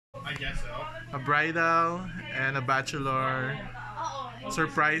I guess so. A bridal and a bachelor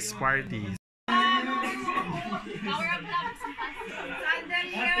surprise party.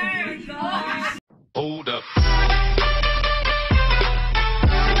 Hold up.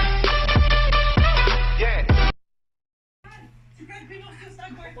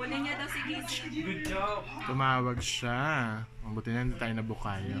 Kunin niya daw si Casey. Good job. Tumawag siya. Mabuti na hindi tayo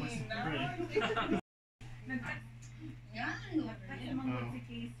nabukayo.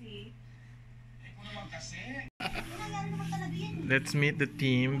 Let's meet the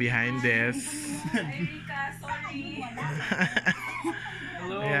team behind this. Rica, sorry.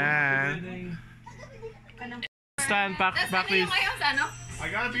 Hello. Yeah. Stand back, please.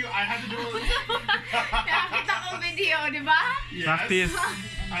 I had to do it. Nakakita kong video, di ba? Yes. Practice.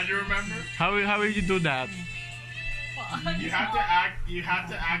 I do remember. How will you do that? You have to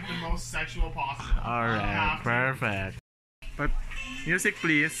act the most sexual possible. Alright, perfect. But music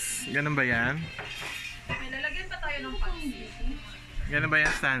please. Ganun ba yan? May lalagyan pa tayo ng pansin. Ganun ba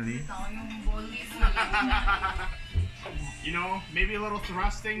yan, Stanley? Yung bullies na You know, maybe a little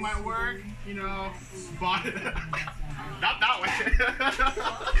thrusting might work. You know, but not that way.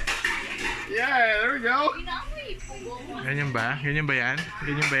 Yeah, there we go. Ganyan ba? Ganyan ba yan?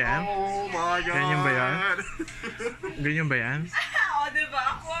 Ganyan ba yan? Oh my god. Ganyan ba yan? Ganyan ba yan? O, diba?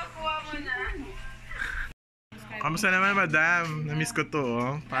 Kuha mo na. Kamusta naman, madam? Namiss ko to,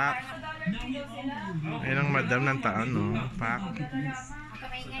 oh. Pak. Ayun ang madam ng taon, oh. Pak.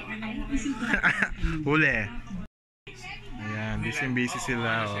 Huli. Ayan, busy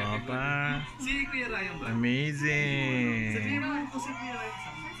sila, oh. Pa. Amazing.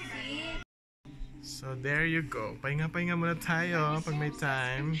 So there you go. Pahinga muna tayo pag may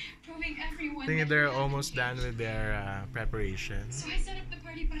time. I think they're almost done with their preparations.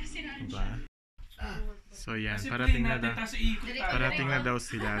 Diba? So yan, parating na daw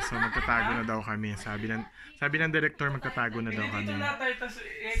sila. So magtatago na daw kami. Sabi ng director, magtatago na daw kami.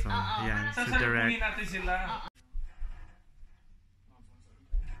 So yan, si direct.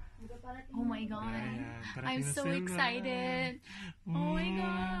 Oh my god. Yeah, I'm so excited. Oh my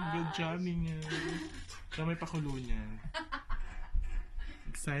god. Good job niya. So may pakulo niya.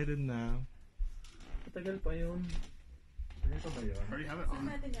 Excited na. Matagal pa yun. Ganito ba yun? Already have it on.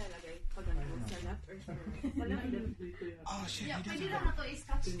 Oh shit. Yeah, pwede lang na to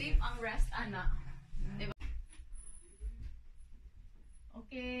i-scotch tape ang rest, ana. Diba?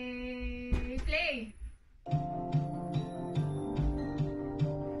 Okay, play!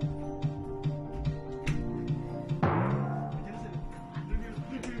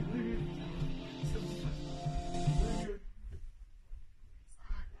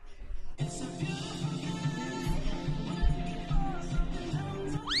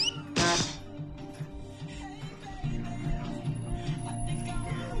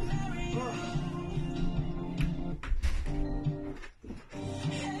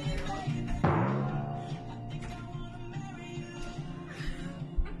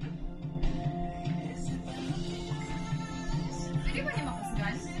 Pwede ba niya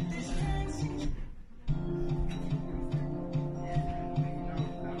makusgan?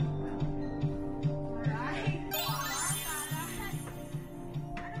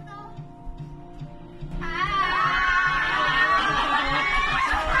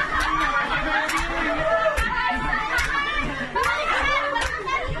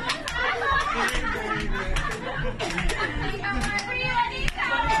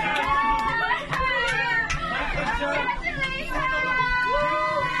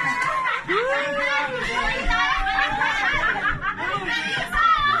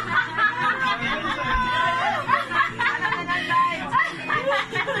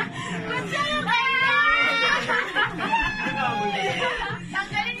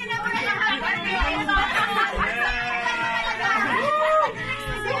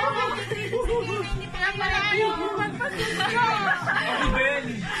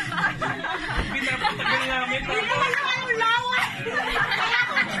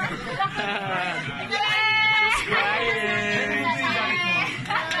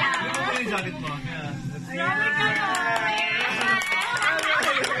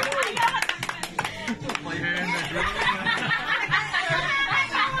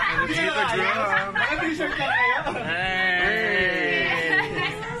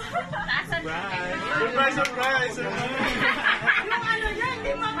 Surprise! Yung ano yan,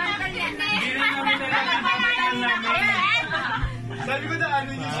 di ba Sabi ko na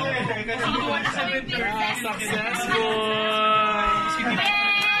ano yun siya eh. Successful!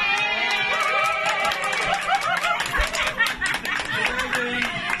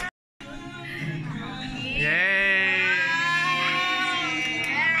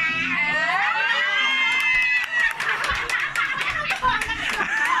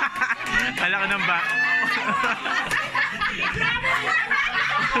 ng ba?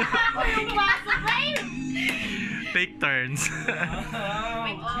 Take turns.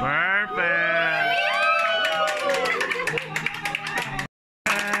 Perfect. Yes.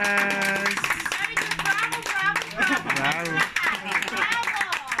 Wow.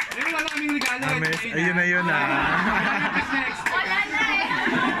 Ayun na yun ah. Wala na eh.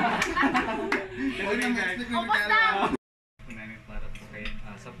 Ubus na. Namin para po kayo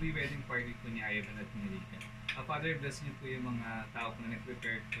sa pre-wedding party po ni Ivan at ni Rica. Father, bless niyo po yung mga tao po na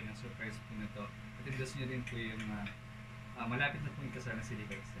nag-prepare po ng surprise po na to. At bless niyo din po yung malapit na po yung kasal na si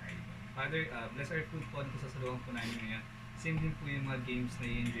Rica at si Ivan. Father, bless our food po na sasaluhan po namin ngayon. Same din po yung mga games na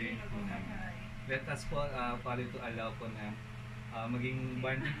i-enjoy po namin. Let us po, Father, to allow po na maging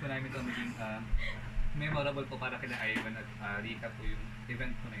bonding po namin ito, maging memorable po para kina Ivan at Rica po yung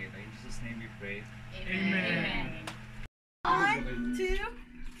event po na ito. In Jesus' name we pray. Amen. 1, 2,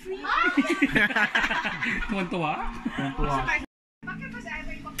 3. Tuwan-tuwa? Bakit ba si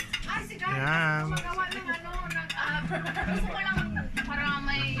Ivan ko? Si God. Yan. Magawa ng ano, Gusto ko lang para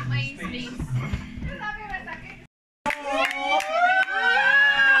may space. sabi ba sa akin?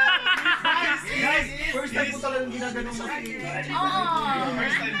 Guys, first time ko talagang ginaganong na si... Oo.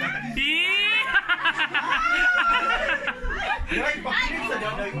 Guys, pakinig sa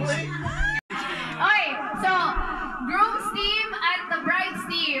daday ko eh. Okay, so groom's team and the bride's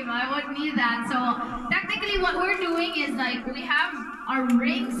team. I would need that. So technically, what we're doing is like we have our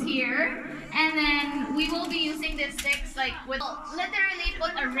rings here, and then we will be using the sticks like with literally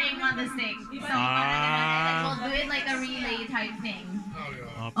put a ring on the stick. So and then we'll do it like a relay type thing. Oh,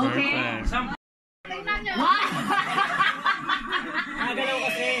 Okay. perfect. Tingnan nyo. Nagalaw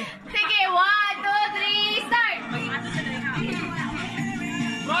kasi. Sige, 1, 2, 3, start!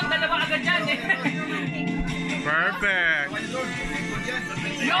 Ron, dalawa agad yan eh. Perfect.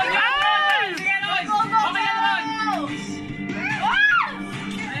 Yun! Sige, Ron! Okay na, Ron!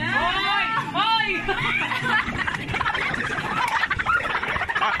 Hoy! Hoy!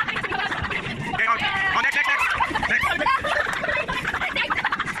 Okay, oh, next.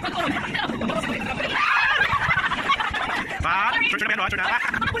 Bang, turn na.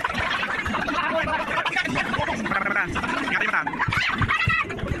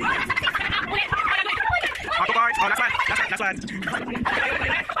 Oh, last one.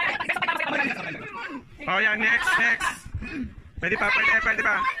 Oh, yeah, next. Pwede pa.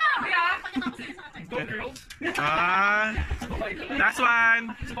 Last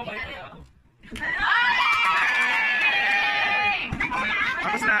one.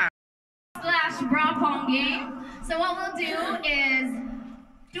 Tapos na. / bra pong game. So what we'll do is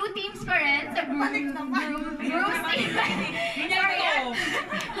 2 teams pa rin sa groom's team.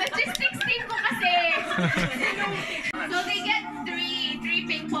 Logistics team ko kasi. So they get 3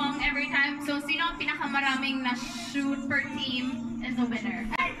 ping pong every time. So sino ang pinakamaraming na shoot per team is the winner.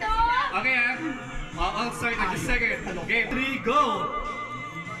 Ito! Okay, I'll start in just a second. Game 3, go!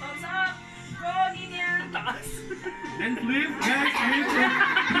 Thumbs up! Go, Ninya! Taas! Then flip, guys, flip.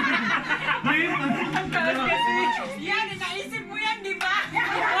 Yan, naisip mo yan, di ba?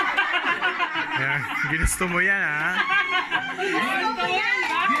 Yeah, ginusto mo yan, ha?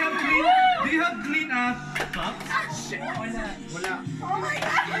 Do you have clean cups? Wala. Hoy!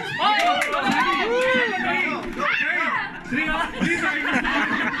 Three.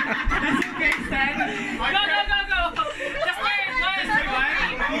 That's okay, stand. Go! Just wait!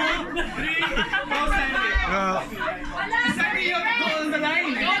 1, 2, 3, go, stand. Go. Stand here, go on the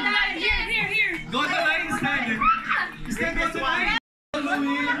line. Go on the line! Here! Go on the line, stand. Stand on the line.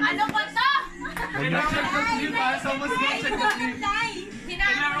 Ano ba to? Check the flip, someone's gonna check the flip.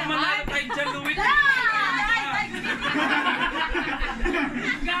 Kailangan manalo kay John Louis.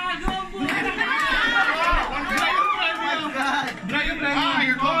 Gago mo! Dry your plan.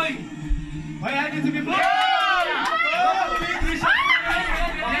 You're going. Why I need to be blown? Ano ba to?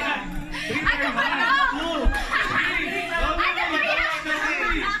 Ano ba yan?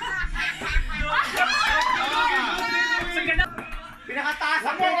 Pinakataas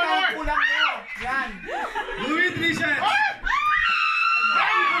ang One more. kulang mo. Yan. Louis, 3 shots.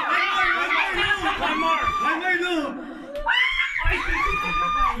 One more! One more, Lou.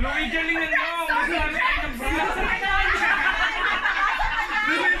 Louis, galing na mo! Masarap tayo ng bra!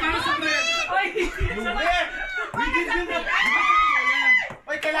 Louis, para sa friend. Ay! We did you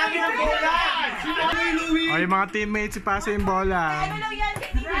Oy, kailangan ng bola. Louis. Oh, yung mga teammates, ipasa yung bola. Ano lang yan?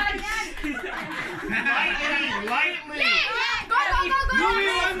 Lightly. Go! Louis,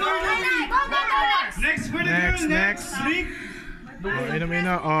 one more, Louis. Go! Next for the Next. girl. Next. Rick. Oh, inom.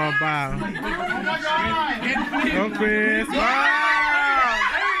 Oh, bang. Oh my God. Go, Chris. Wow!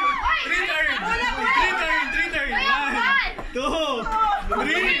 3 turns. 2, 3.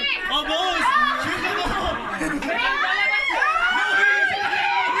 Oh, boss! Shoot na mo!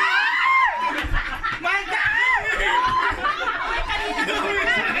 My God!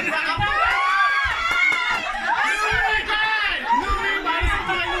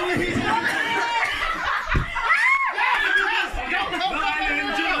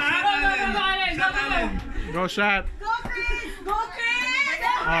 Go shot. Go, Chris! Go, Chris!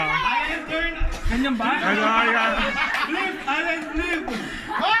 Alan, turn! Ganyan ba? Ano, ayan. Flip! Alan, flip!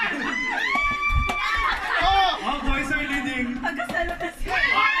 Oh, boys are leading. Pagkasalo na siya.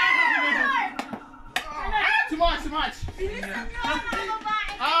 Too much. Bilisan nyo! Mga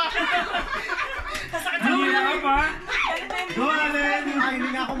babae! Hihila ka pa? Go, Alan! Ay, hindi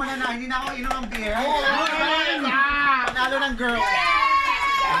na ako mananahin, hindi na ako inom ng beer. Guys! Panalo ng girl.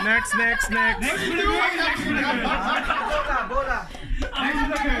 Next. Next vlogger! Bola. Next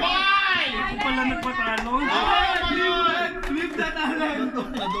vlogger! Why? Ako pala nagpatalo. Flip that, Alan!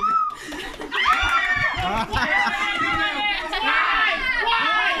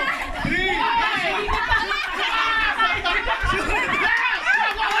 Why? 3!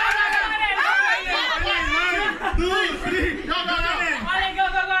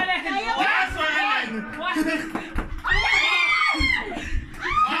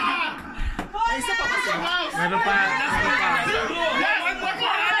 Ay, isa pa kasi. Meron pa.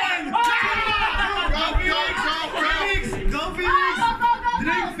 Go, Felix!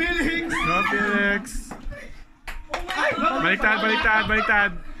 Drink, Felix! Go, Felix.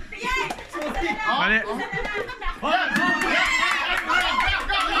 Baliktad. Balik.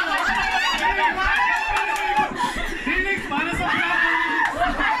 Felix, para sa vlog!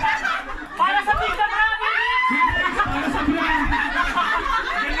 Para sa pizza namin! Felix, para sa vlog!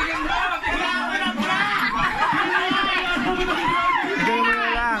 Galingan mo! Tignan mo na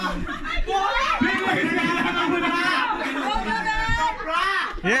lang.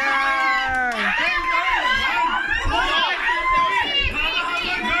 Yeah!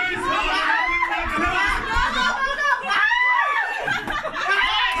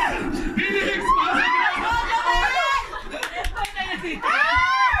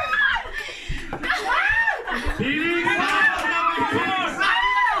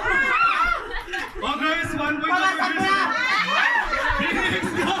 Oh guys, 1 point over Felix! Felix,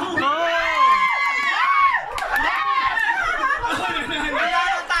 go!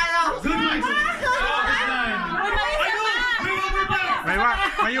 Panalo tayo. Good one!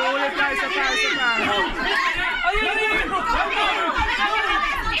 May uulit tayo. Isa pa.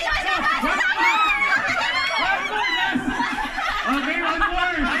 Okay, one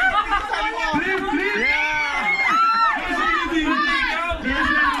more! Flip! Yeah!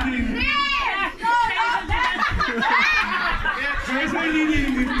 Girls are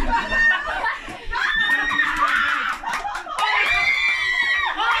leading!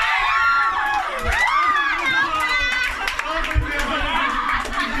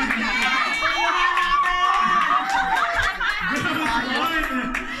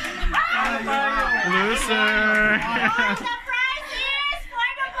 Loser! The prize is for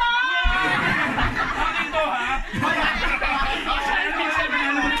the ball!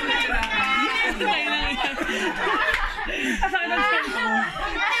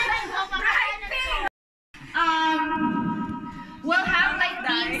 We'll have like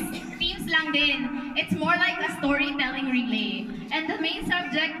themes lang din. It's more like a storytelling relay. And the main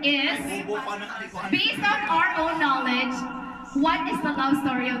subject is, based on our own knowledge, what is the love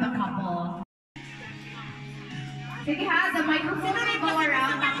story of the couple? Sige ha, the microphone will go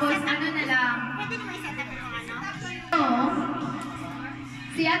around, tapos ano na lang. Pwede naman isa-set ng ano? So,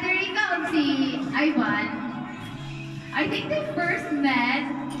 si Ate Rica and si Ivan, I think they first met,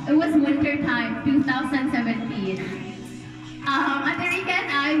 it was winter time, 2017. Ate Rica and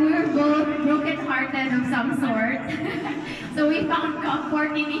I, we were both broken-hearted of some sort. So we found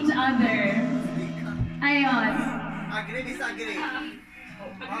comfort in each other. Ayun. Agree, disagree.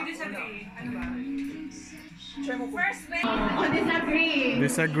 First week, Oh, disagree.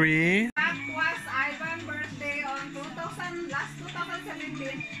 Disagree? that was Ivan's birthday on last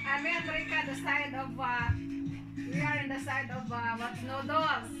 2017, and me and Rica we are in the side of what's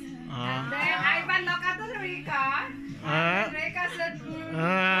noodles. And then Ivan looked at Rica, and Rica said,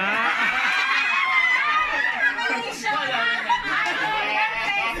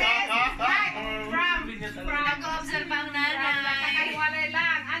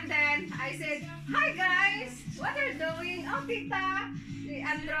 and then I said, hi guys, what are you doing? Oh, tita, si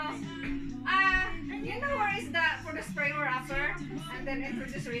Andro, you know where is the for the spray wrapper? And then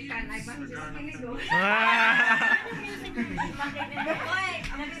introduce Rica and Ivan to Kinigo.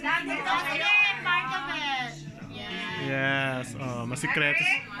 Part of it. Yeah. Yes. Oh, masikreto.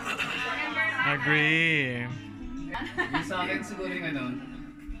 Agree. Yung sa akin siguro yung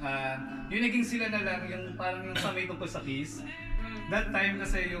yung naging sila na lang, yung parang yung sa may tungkol sa kiss. That time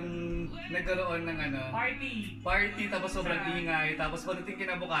kasi yung nagkaroon ng party tapos sobrang ingay, tapos pagdating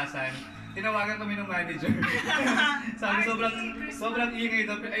kinabukasan, tinawagan kami ng manager. Sabi sobrang ingay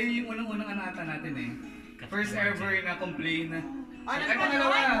daw, ay yung unang-unang ata natin eh. First ever na complain. Ay,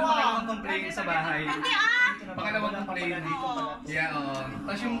 pangalawang complain sa bahay. Pangalawang complain. Yeah, oo.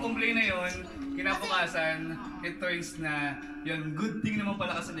 Tapos yung complain na yun, kinabukasan, it turns na yun, good thing naman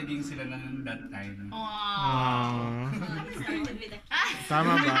pala kasi naging sila ng that time.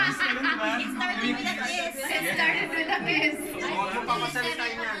 Tama ba? It started with a kiss.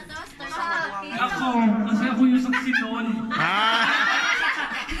 Ako, kasi ako yung saksi doon.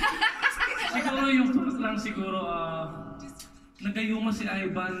 Siguro yung lang siguro, nagayuma si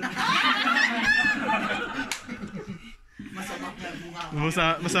Ivan.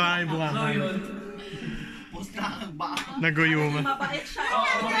 Masama yung bunga. So yun. Naguyuma. Mabait siya.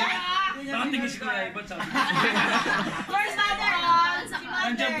 Nakatingin si Kuya Ivan sabi. First mother all,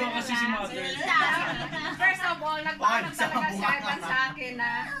 Nandiyan po kasi si Mother. First of all, nagpahanap talaga si Ivan sa akin na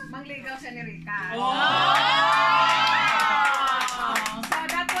mangligaw siya ni Rica. So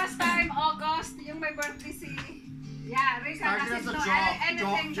that was time August, yung may birthday si Rica kasi to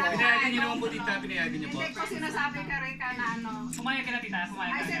anything that Pinayagan niyo naman po tita, pinayagan niyo po. Hindi ko sinasabi ka Rica na ano. Pumayag ka na tita,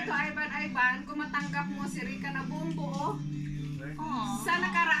 pumayag I ka said to na. Ivan, kung matanggap mo si Rica na buong buo, sa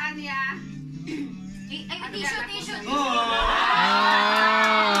nakaraan niya, Tissue.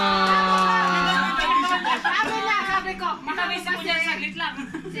 sabi ko, Makamiss mo niya saglit lang.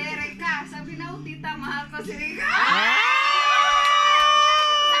 si Rica, sabi na, tita, mahal ko si Rica.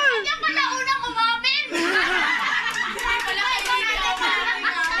 Kanya pala unang umamin!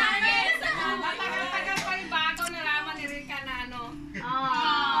 Matagal-tagal pa yung bago nalaman ni Rica na ano.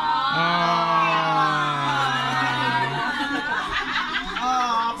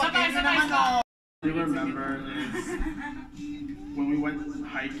 I do remember is when we went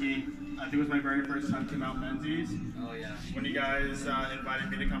hiking. I think it was my very first time to Mount Menzies. Oh yeah. When you guys invited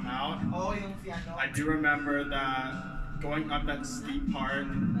me to come out. Oh, yung si ano. I do remember that going up that steep part,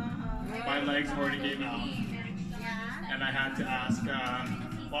 my legs already gave out. And I had to ask,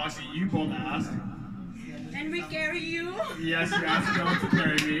 well actually you both asked. And we carry you? Yes, you asked them to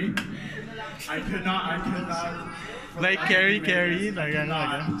carry me. I could not. Like carry, like ano.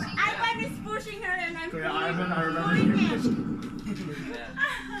 Ivan is pushing her and I'm Kuya Ivan, I remember you pushed.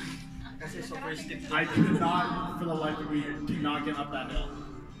 Kasi super steep. I could not, for the life of me, could not get up that hill.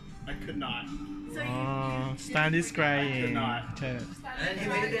 I could not. Stanley's crying. Not. And he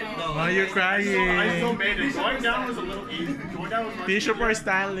made it though. Oh, you're crying. I still made it. Going down was a little easy. Going down was much Tissue for easier,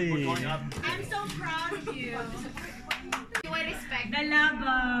 Stanley. but going up. I'm so proud of you. I respect. The love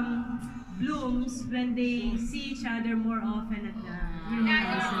blooms when they see each other more often at the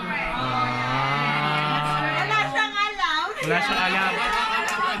rehearsal. Wala siyang alam. Wala siyang alam.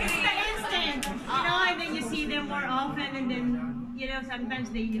 It's the instant, and then you see them more often, and then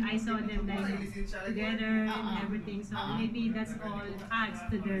sometimes I saw them like together and everything. So maybe that's all adds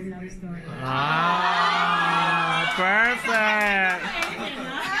to their love story. Perfect.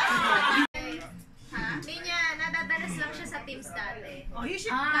 Hindi niya, nadadalas lang siya sa teams dati. Oh, you should.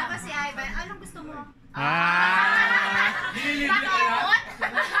 Tapos si Ivan, anong gusto mo? Bakit?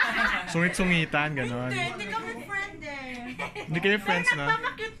 Sungit-sungitan, ganon. Hindi kami friend eh. Hindi kayo friends na?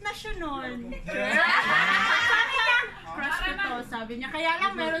 Nagpapakit na siya nun. Sabi niya, crush ko to, sabi niya. Kaya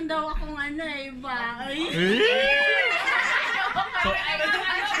lang meron daw akong iba.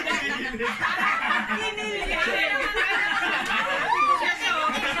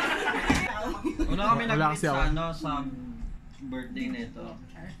 Una kami Wala nag-meet kasi ako. sa birthday nito.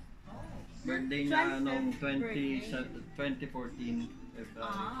 Birthday niya nung 2014.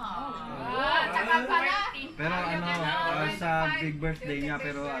 Tagal pala. Pero sa big birthday niya,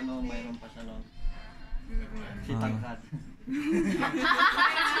 pero mayroon pa siya noon. Si Tangkat.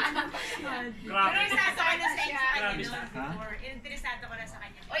 Pero interesado ko na sa Grabe siya. Ha? Or interesado ko na sa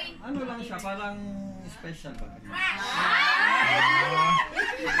kanya. Uy, Ano lang siya, parang special ba?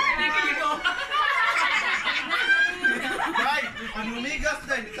 Ay, anumigas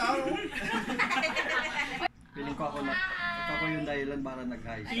din. Ikaw. Feeling ko ako yung dahilan para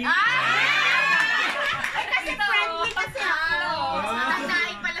nag-high. ay kasi friendly kasi ako.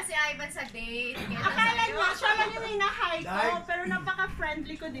 Nagkain pala si Ivan sa date. Akala niya, siya lang yung hinahay ko, pero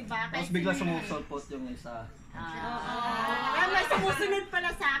napaka-friendly ko, di ba? Tapos bigla sumusulpot yung isa. Kaya may sumusunod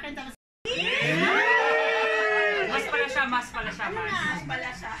pala sa akin, tapos Mas pala siya.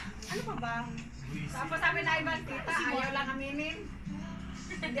 ano pa ba? Tapos sabi na Ivan, tita, ayaw lang aminin.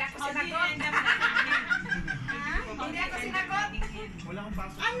 Hindi ako sinagot. Hindi ako sinagot. Wala akong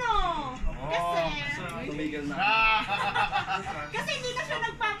pasok. Ano? Kasi, Tumigil na. kasi hindi na siya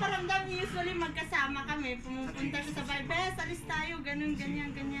nagpaparamdam. Usually magkasama kami. Pumupunta siya sa bahay. Bes, alis tayo. Ganun, ganyan,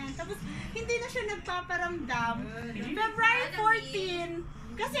 ganyan. Tapos hindi na siya nagpaparamdam. February 14.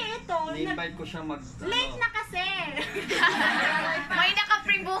 Kasi ito, Ni-invite ko siya late na kasi. May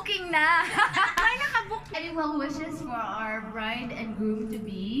naka-pre-booking na. May nakabook. Any well wishes for our bride and groom to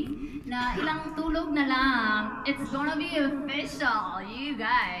be na ilang tulog na lang. It's gonna be official, you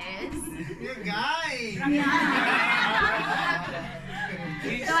guys. You guys!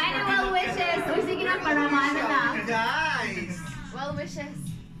 So any well wishes? Uy, sige na, para maano na. Guys! Well wishes.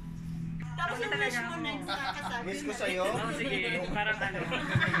 Tapos yung wish mo next kakasabi. Wish ko sa'yo? Sige, parang ano.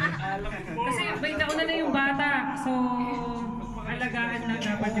 Kasi may nauna na yung bata. So, alagaan lang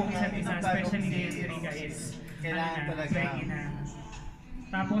dapat yung isa't isa. Especially ngayon si Rica is Kailangan talaga. ready na.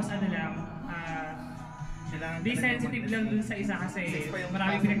 Tapos ano lang, be sensitive lang dun sa isa kasi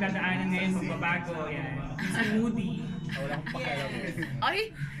maraming pinagdadaanan ngayon, magbabago, yan. Minsan moody. Wala akong pakialam.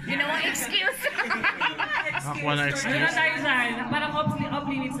 Ay, ginawang excuse. Ako na Ano excuse. lang tayo dyan? Parang off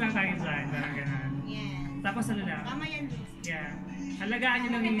limits lang tayo dyan. Parang ganun. Yeah. Tapos ano lang, Tama yan, Luis. yeah. Halagaan nyo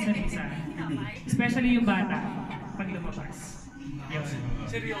lang yung isa't isa. Especially yung bata, pag lumabas. Yun.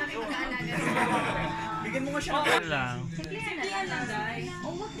 Seryoso. Bigyan mo nga siya. Ano lang.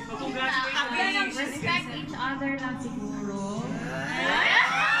 Respect each other lang siguro.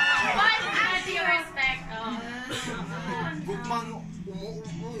 But as you respect, Gugmang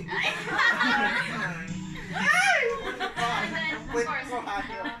umuumoy. and then of course,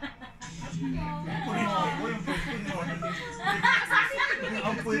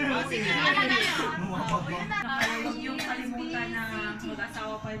 Ang puwit mo. Yung kalimutan na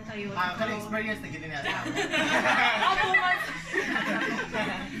mag-asawa pa rin kayo. Kaya experience na gini natin.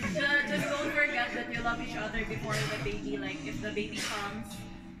 Just don't forget that you love each other before the baby. Like, if the baby comes,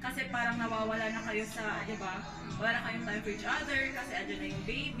 kasi parang nawawala na kayo sa, di ba? Wala na kayong time for each other kasi andyan na yung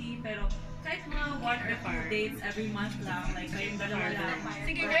baby. Pero kahit mga 1 or 2 dates every month lang, like kayong dalawa lang.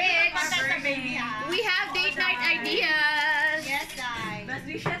 Sige, Rich, panta sa baby ha. we have date night ideas. Yes, Dai. Best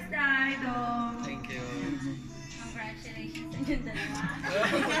wishes, Dido! Thank you. Congratulations sa inyong dalawa.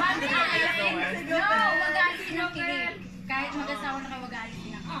 No, wag aalis ng kilig. Kahit mag-asawa na kayo, wag aalis ng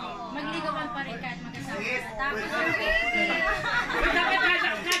kilig. Magligawan pa rin kahit mag-asawa na. Tapos yung baby. Dapat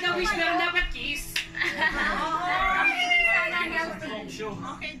kada wish meron dapat kiss. Sana healthy.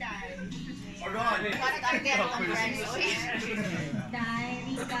 Okay, Dai. Dai,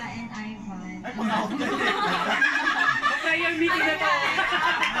 Rica, and Ivan. Kaya yung meeting na to.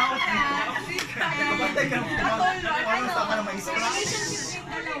 Relationship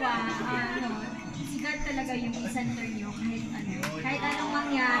yung dalawa, si God talaga yung center nyo kahit anong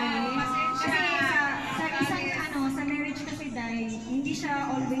mangyari. Kasi sa isang sa marriage kasi dahil hindi siya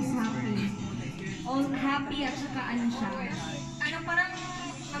always happy. All happy at saka siya. Parang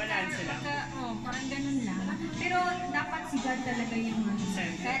parang ganun lang. Pero dapat si God talaga yung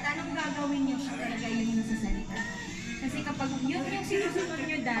kahit anong gagawin nyo, siya talaga yung nasa center. Kasi kapag yun yung sinusunod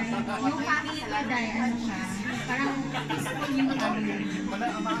nyo dahil, yung family nyo dahil, siya, parang peaceful yung gagawin.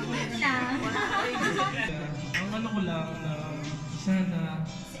 Yun lang. Ang ano ko lang na sana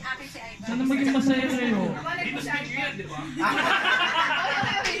maging masaya kayo.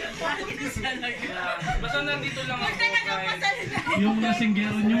 Basta nandito lang ako. Yung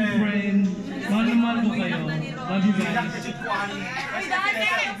nasinggero niyong friend, mahal na mahal ko kayo. Love you guys.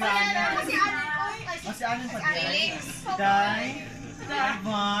 Kasi ano pa din? Dai?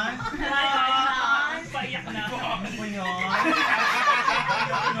 Ivan? Paiyak na. Ano po yun?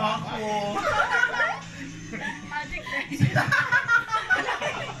 Ano ako?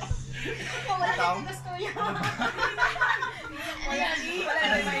 Wala na gusto yun.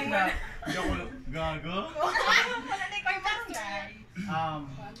 Gago? Wala na ikaw yung Dai.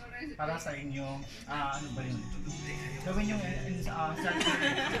 Para sa inyo, ano ba yun? Gawin yung center.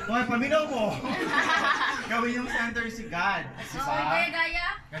 Hoy, paminaw mo! Gawin yung center si God.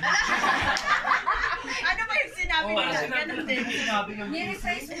 Gaya-gaya? Ano ba yung sinabi nila? Ganun din. Sinabi yung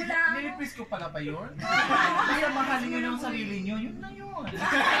Nirephrase mo lang. Nirephrase ko pala ba yun? Kaya mahalin nyo yung sarili nyo, yun na yun.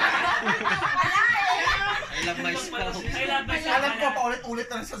 I love my spouse. Alam ko, paulit-ulit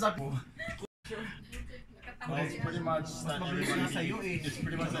na sasabi ko. It's pretty much that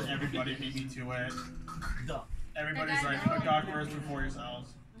everybody beat me to it. Everybody's like, put God first before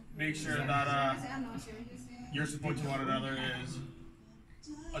yourselves. Make sure that your support to one another is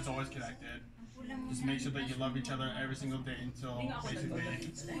as always connected. Just make sure that you love each other every single day until basically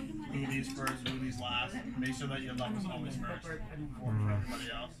who leaves first, who leaves last. Make sure that your love is always first for everybody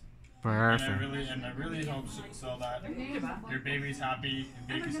else. Perfect. And I really hope so that your baby's happy, your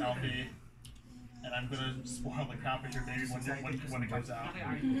baby's healthy. And I'm gonna spoil the crap with your baby when it comes out.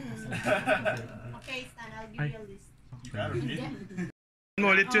 Okay, Stan, I'll give you a list. You better be.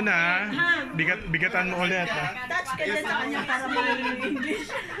 Mo ulit yun bigatan mo ulit Touch ka dyan sa kanya para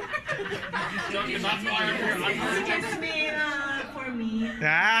mag-English. Excuse me, for me.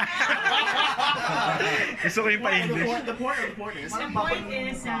 Gusto ko yung pa-English. The point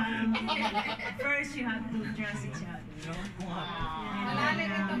is, first you have to trust each other. Nalalim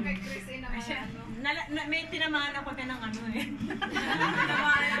itong kay Chris May tinamaan ako ng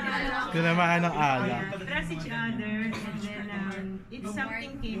Tinamaan ng ala. Trust each other, and then if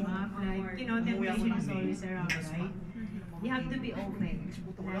something came up, like, temptation is always around, right? You have to be open,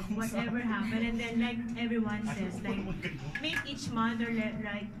 like whatever happened, and then like everyone says, like make each mother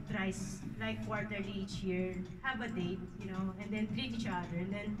like thrice, like quarterly each year, have a date, and then treat each other, and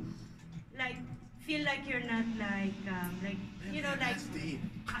then like feel like you're not like like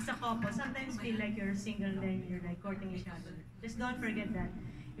as a couple. Sometimes feel like you're single, and then you're like courting each other. Just don't forget that.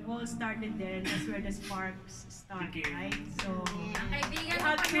 It all started there, and that's where the sparks start, right? So, you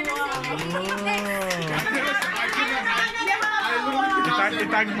have to...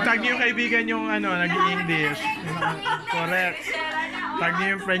 Tag niyo yung kaibigan yung nag-i-English. Correct. Tag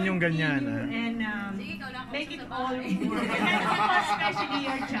niyo yung friend yung ganyan. And make it all especially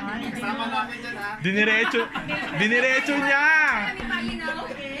your child. Diniretso niya!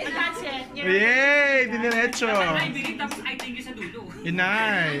 That's it. Yay! Diniretso! Tapos I thank you sa dulo.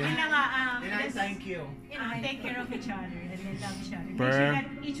 Inay! Thank you. Take care of each other and then love each other. Make sure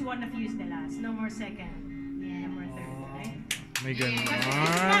that each one of you is the last. No more second. No more third. Right? May ganon.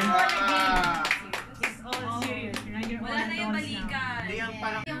 It's all serious. You're all adults now.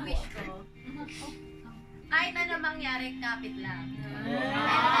 Yung wish ko. Kahit ano mangyari, kapit lang.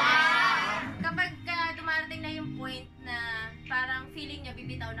 Kapag dumarating na yung point na parang feeling nyo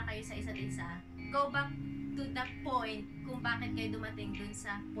bibitaw na kayo sa isa't isa, go back to the point kung bakit kayo dumating dun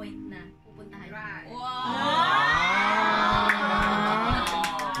sa point na pupuntahan. Right. Wow!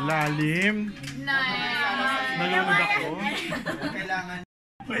 Lalim. Nalunod ako.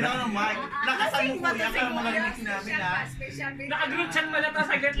 Kailangan ng mic. Lakasan mo kuya para marinig namin Naka-group chat mo na to,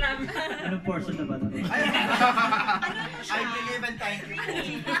 saglit lang. Anong portion na ba ito? I believe and thank you.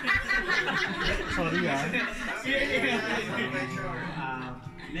 Sorry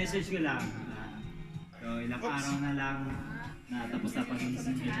Message ko lang. Ilang araw na lang na tapos na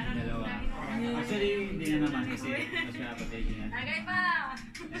pag-iisip niyo yung dalawa. Actually, hindi na naman kasi mas pinapatay niya. Tagay pa!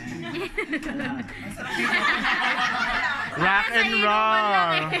 Rock and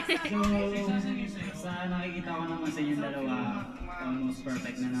roll! So, sa nakikita ko naman sa inyong dalawa, almost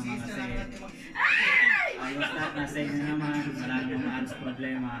perfect na naman kasi halos lahat nasa inyo naman, wala nang ads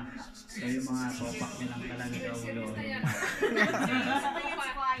problema. So yung mga topak nyo lang talaga sa ulo.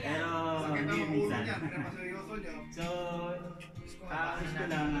 Pero hindi minsan. So, wish ko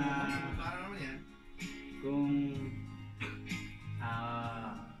lang kung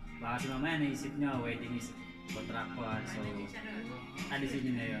baka sa mamaya naisip nyo, wedding is contractual, so alisin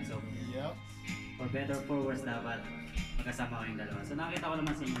nyo na yun. So, for better or for worse, dapat magkasama kayong dalawa. So nakita ko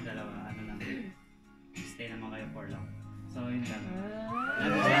naman sa inyong dalawa, stay naman kayo for long. So yun lang.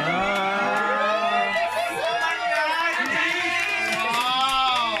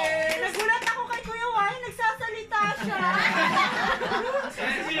 Nagulat ako kay Kuya Wai, nagsasalita siya.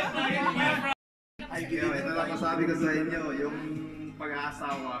 Ito lang masabi ko sa inyo, yung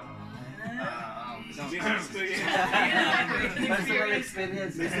pag-aasawa. Personal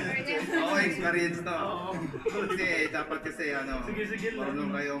experience. Oo, experience to. Kasi dapat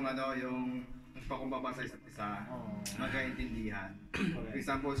marunong kayong yung magpakumbaba sa isa't isa, magkaintindihan. For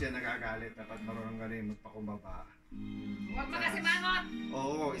example, siya nagagalit, dapat marunong ka rin magpakumbaba. Huwag magasimangot!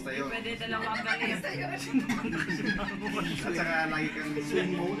 Oo, isa yun. Pwede dalawang galit. Isa yun. At saka lagi kang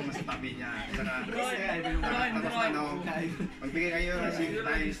mas tabi niya. At saka, magbigay kayo ng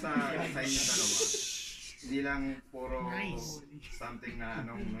time sa inyong dalawa. Hindi lang puro something na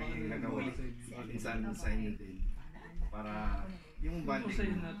may nagawa. Minsan sa inyo din. Para yung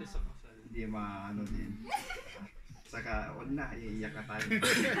bonding hindi din. Saka, huwag na, iiyak ka tayo.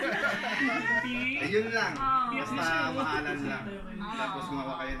 Ayun lang. Basta mahalan lang. Tapos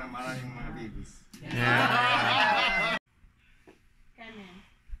gumawa kayo ng maraming mga babies.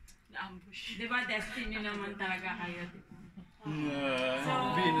 Na-ambush. Di ba destiny naman talaga kayo?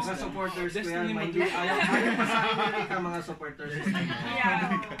 Venus na supporters ko yan. Ayaw pa sa akin yung Rica, mga supporters.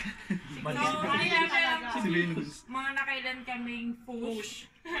 Yeah. So, kaya mga nakailan kaming push.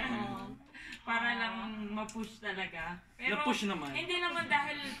 Para lang ma-push talaga. Pero Na-push naman. hindi naman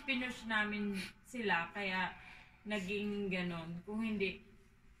dahil pinush namin sila, kaya naging ganon. Kung hindi,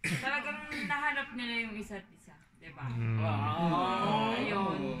 talagang nahanap nila yung isa't isa. Diba? Wow!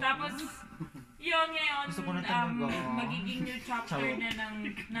 Ayun. Tapos, yun ngayon, magiging new chapter na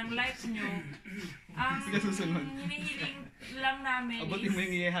ng life nyo. Hinihiling lang namin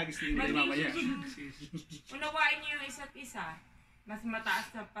unawain nyo yung isa't isa. Mas mataas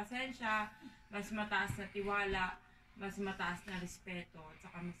na pasensya, mas mataas na tiwala, mas mataas na respeto, at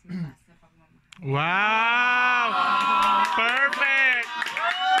saka mas mataas na pagmamahal. Wow! Perfect!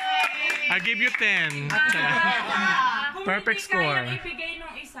 I give you 10. Perfect score. Kung hindi kayang ibigay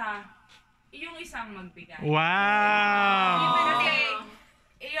nung isa, yung isang magbigay. Wow! Kasi,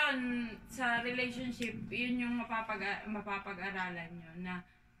 yun, sa relationship, yun yung mapapag-aralan nyo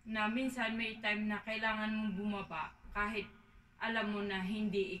na minsan may time na kailangan mong bumaba kahit alam mo na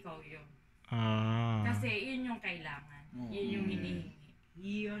hindi ikaw yun. Kasi yun yung kailangan. Yun yung hinihingi.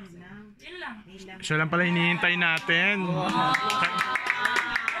 Yun lang. Yun lang. Siya lang pala hinihintay natin. Alam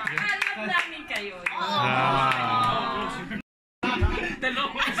namin kayo.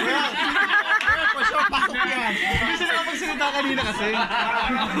 Pasok yan! Hindi siya nakapagsalita kanina kasi.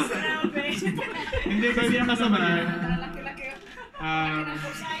 Hindi, kasi yung kasama niya.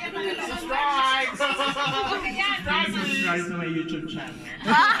 Subscribe! Subscribe to my YouTube channel.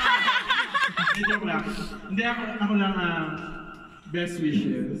 Hindi, joke lang. Hindi, ako lang best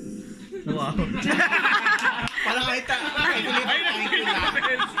wishes. Wow. Parang kahit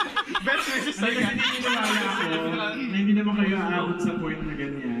best wishes na yan. Hindi nilala ako na hindi naman kayo aabot sa point na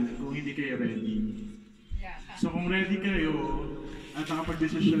ganyan kung hindi kayo ready. So kung ready kayo at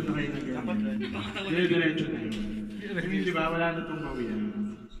nakapag-desisyon na kayo na ganyan, dire-diretso na yun. Hindi, di ba? Wala na itong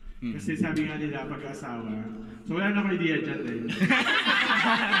bawian. Kasi sabi nga nila, pag-asawa. So wala na akong idea dyan din.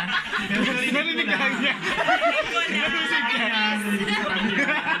 Narinig ka niya. Narinig sa kanya.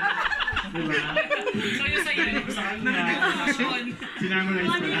 Diba? So yung sa'yo,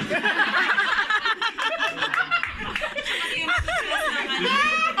 sinamarize ko na.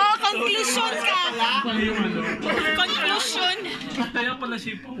 Conclusion ka! Conclusion! Kaya pala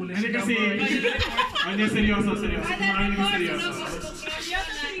siya po. Hindi kasi, hindi, seryoso. Kumain ng seryoso.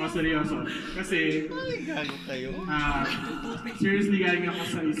 Seryoso. Kasi, seriously galing ako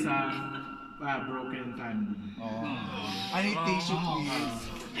sa isang broken family. Ano yung tissue please?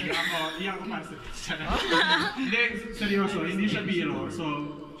 Iyak ko pa. Hindi, seryoso. Hindi siya biro. So,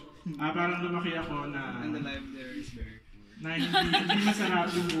 parang lumaki ako na hindi masarap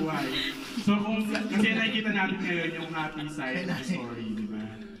yung buhay. So, kasi nakikita natin ngayon yung happy side of the story, di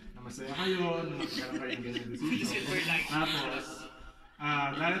ba? Na masaya kayo, na magkaroon kayo ng ganyan decision. Tapos,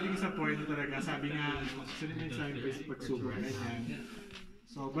 darating sa point na talaga, sabi nga, sino yung sabi ko sa pagsubok, ganyan.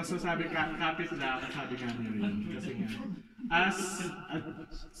 So, basta sabi kapit lang, sabi nga niya rin. Kasi nga, as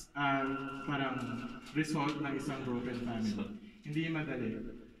parang result ng isang broken family, hindi madali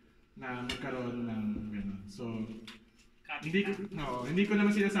na magkaroon ng gano'n. So, hindi ko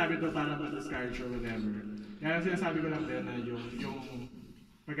naman sinasabi ito para ma-discourage or whatever. Kaya sinasabi ko lang din na yung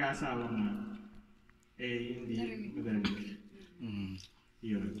pag-aasawa nga, hindi madali.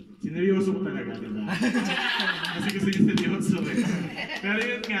 Yun. Sineryoso ko talaga, diba? Kasi gusto niya seryoso eh. Pero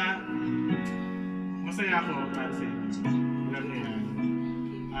yun nga, masaya ako para sa inyo. Alam niyo yan.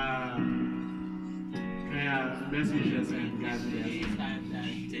 Kaya, best wishes and God bless.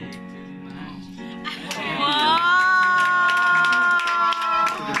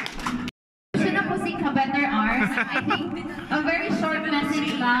 Better ours. I think a very short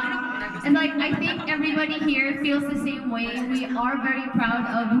message lang. And like, I think everybody here feels the same way. We are very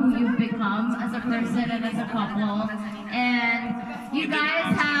proud of who you've become as a person and as a couple. And you guys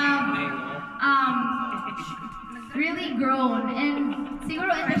have really grown. And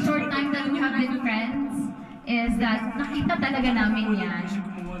siguro in the short time that we have been friends, is that nakita talaga namin yan.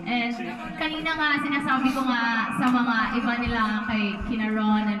 And kanina nga, sinasabi ko nga sa mga iba nila kay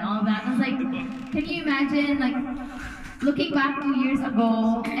Kinaron and all that. I was like, can you imagine, like, looking back 2 years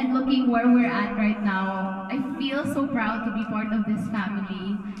ago and looking where we're at right now, I feel so proud to be part of this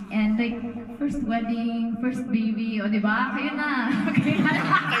family. And like, first wedding, first baby, o diba? Kayo na. Kayo na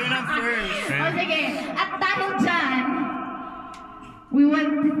first. O sige, at dahil dyan, we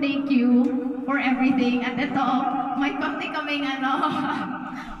want to thank you for everything. At ito, may konti kaming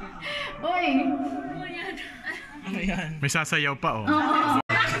Uy! Ano yan? May sasayaw pa, oh.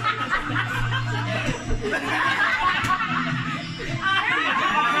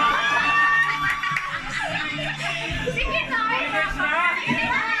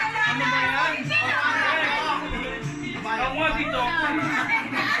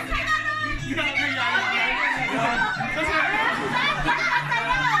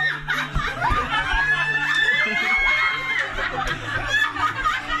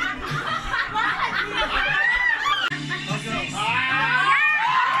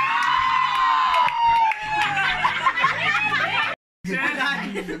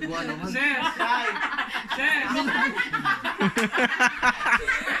 buwan naman. Ses! Ses!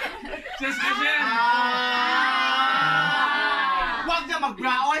 Ses ka, Ses! Huwag na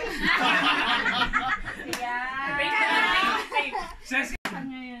mag-braoy! Ses!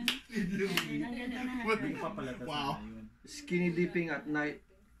 Wow. Skinny dipping at night.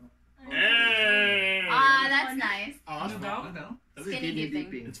 That's nice. Ano daw? Skinny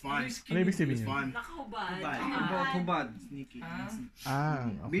dipping. It's fun. Ano ibig sabihin yun? Nakahubad. About hubad. Sneaky.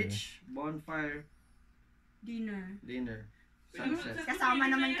 Okay. Beach, bonfire, Dinner. dinner, sunset. Kasama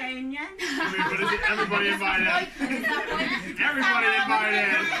naman kayo niyan. Everybody invited. Everybody invited.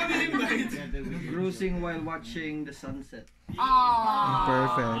 Cruising while watching the sunset.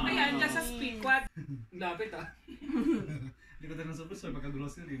 Perfect. Ayan, dyan sa speakwat. Lapit ah. Hindi ko tanong sa puso,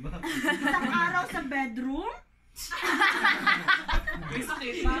 magka-grocery ba? Isang araw sa bedroom. May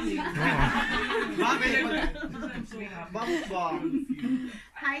sakit pa. Bakit? Bakit ba?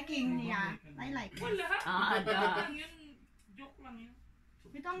 Hiking niya. I like it. Joke lang yun.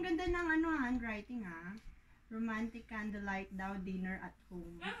 Ito ang ganda ng handwriting Romantic candlelight daw, dinner at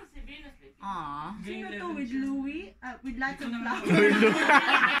home. Si Venus. Sino to with Louis? With lots of flowers.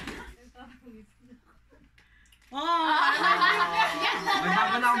 May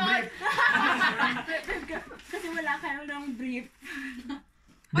haba na akong brief. Kasi wala kayong brief.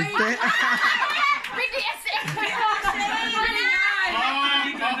 Bigte? BDSM!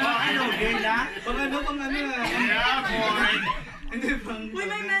 Ano, gay na? Pang ano? Yeah, boy. Hindi bang...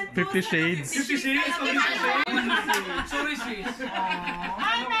 50 Shades. 50 Shades? Sorry, sis.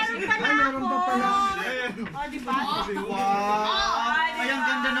 Meron pala Meron pa pala. diba? Wow! Ay, ang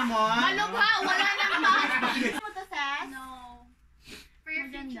ganda naman. Malubha, wala nang mahal. Mo to, Seth? No. For your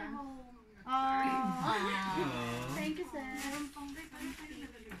future home. Thank you, Seth.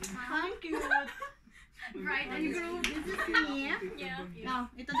 Thank you. Right, Thank you. This is me. Yeah. No,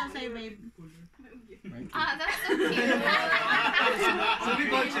 ito daw sa'yo, babe. That's so cute. Sabi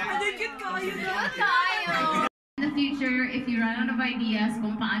ko, check. Cute kayo na. In the future, if you run out of ideas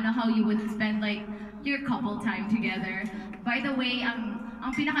kung paano how you would spend like your couple time together. By the way, ang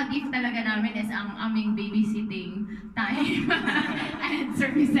pinaka-gift talaga namin is ang aming babysitting time and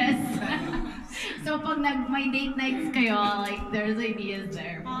services. So pag may date nights kayo, like there's ideas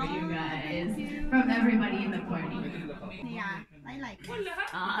there for you guys from everybody in the party. Yeah, I like it.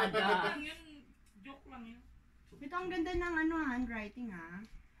 Joke lang yun. Ito ang ganda ng handwriting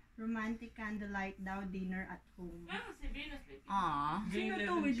Romantic candlelight daw, dinner at home. Si Venus. Sino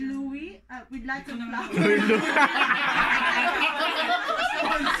to with Louis? With lots of flowers.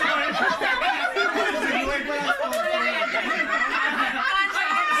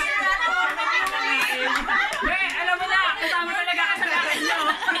 Alam mo na, kasama talaga kasalanan nyo.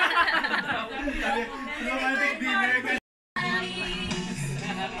 Romantic dinner.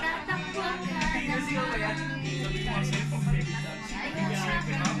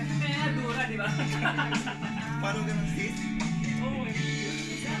 Paano ganun, sis?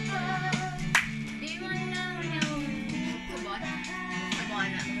 Di mo lang yung kubot.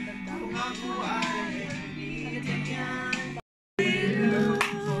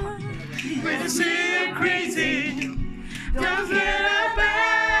 When you say you're crazy, don't get up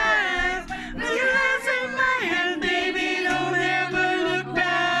back. Look at in my hand, baby, don't ever look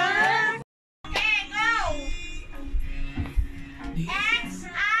back. Okay, go! X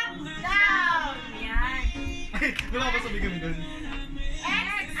up, down! Yan. Ay, wala ba sabi kami doon?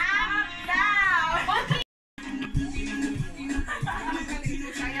 X up, down!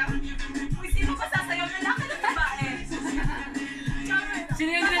 Uy, sino ba sasayaw? Lalaki na babae? Sino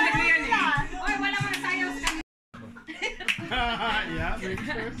yung nilagyan Uy, wala mo sayaw sa kanila. Yeah, make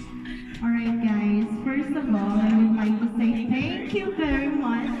sure. Alright guys, first of all, I would like to say thank you very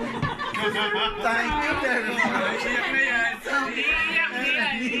much. Thank you very much. Iyak na yan. Iyak na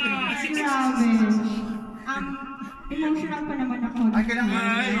yan. Grabe. Emotional pa naman ako. Ay, kailangan.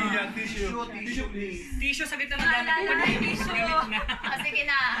 Ay, iyak. Tissue. Tissue, please. Tissue sa gitna ng gamit ko na tissue. Sige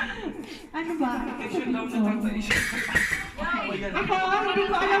na. Ano ba? Tissue daw na tissue. Ako, hindi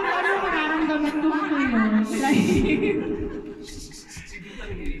ko alam kung ano mararamdaman ko ngayon. Like,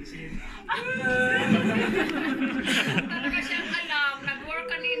 Talaga siyang alam.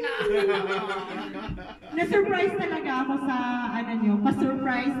 Nag-work kanina. na-surprise talaga ako sa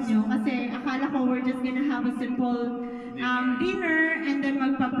pa-surprise nyo. Kasi akala ko we're just gonna have a simple dinner and then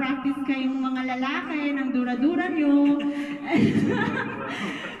magpa-practice kayong mga lalaki ng dura-dura nyo.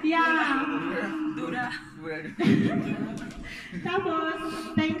 Yeah. Tapos,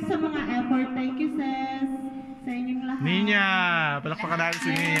 thanks sa mga effort. Thank you, sis. Sa inyong lahat. Ninya! Palakpakan natin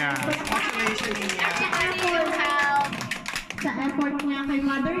si Ninya. Everybody will help. sa effort niya kay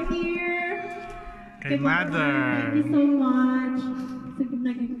Mother Dear. Kay Mother. Thank you so much. Sa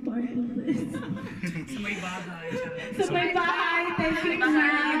naging part of this. Sa may bahay. Sa may bahay. Thank you, Ma. Sa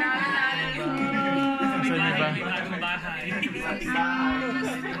may bahay.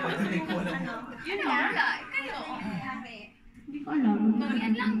 You know, kayo. Hindi ko alam.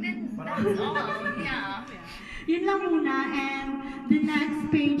 Yan lang din. That's all. Yeah. Yun lang muna, and the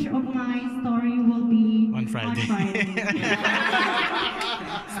next page of my story will be On Friday. Stay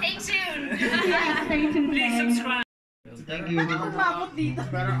tuned. Yeah, stay tuned. Please subscribe. Thank you. Umabot dito.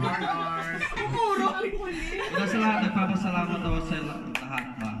 Pero RR. Pumuro ang huli. Una sa lahat, nagpapasalamat ako sa lahat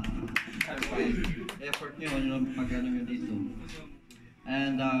ba. Effort nyo, yung pag-ano nyo dito.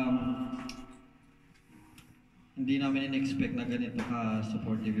 And hindi namin in-expect na ganito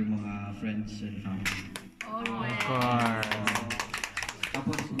ka-supportive yung mga friends and family. Of course.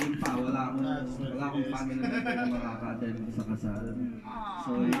 Tapos yun pa, wala akong family na makaka-attend sa kasal.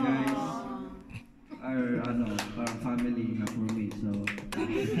 So you guys are parang family na for me. So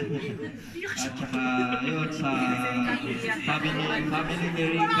at saka yun sa family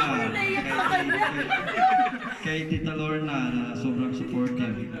ni Rica, kay Tita Lorna na sobrang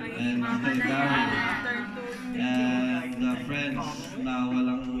supportive, and Uncle Gary, and the friends na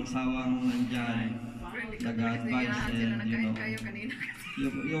walang sawang nandyan, nag-advise, and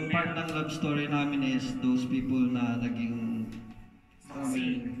yung part ng love story namin is those people na naging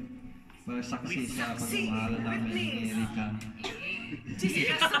parang saksi sa pagmamahalan namin ni Rica.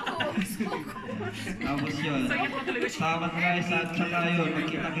 Tapos yun, salamat guys, at saka yun,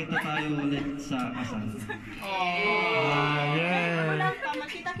 magkita-kita tayo ulit sa kasal. Wala pa,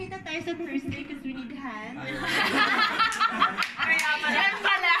 magkita-kita tayo sa Thursday because we need hands. Yan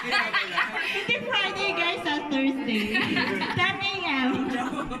pala. Hindi Friday guys, sa Thursday. 10 a.m.